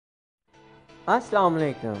Assalamu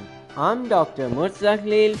alaikum. I'm Dr MURTAZA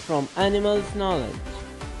Khalil from Animals Knowledge.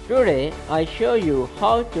 Today I show you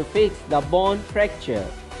how to fix the bone fracture.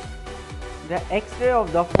 The X-ray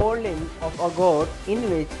of the forelimb of a goat in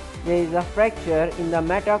which there is a fracture in the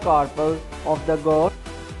metacarpel of the goat.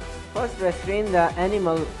 First restrain the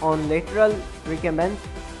animal on lateral recumbency.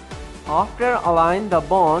 After align the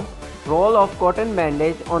bone, roll of cotton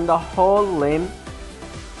bandage on the whole limb.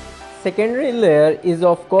 Secondary layer is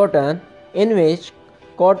of cotton in which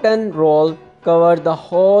cotton roll cover the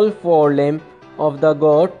whole forelimb of the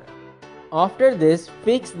goat. After this,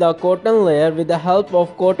 fix the cotton layer with the help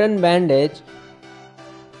of cotton bandage.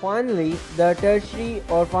 Finally, the tertiary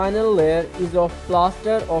or final layer is of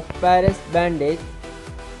plaster of Paris bandage.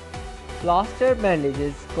 Plaster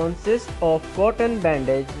bandages consist of cotton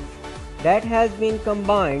bandage that has been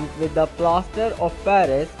combined with the plaster of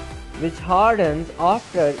Paris, which hardens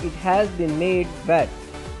after it has been made wet.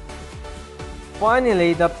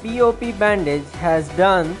 Finally, the POP bandage has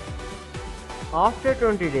done. After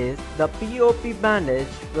 20 days, the POP bandage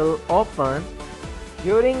will open.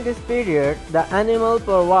 During this period, the animal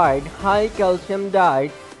provide high calcium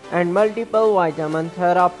diet and multiple vitamin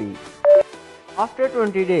therapy. After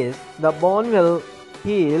 20 days, the bone will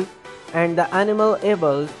heal and the animal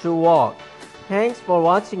able to walk. Thanks for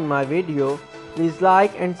watching my video. Please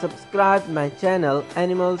like and subscribe my channel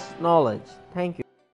Animals Knowledge. Thank you.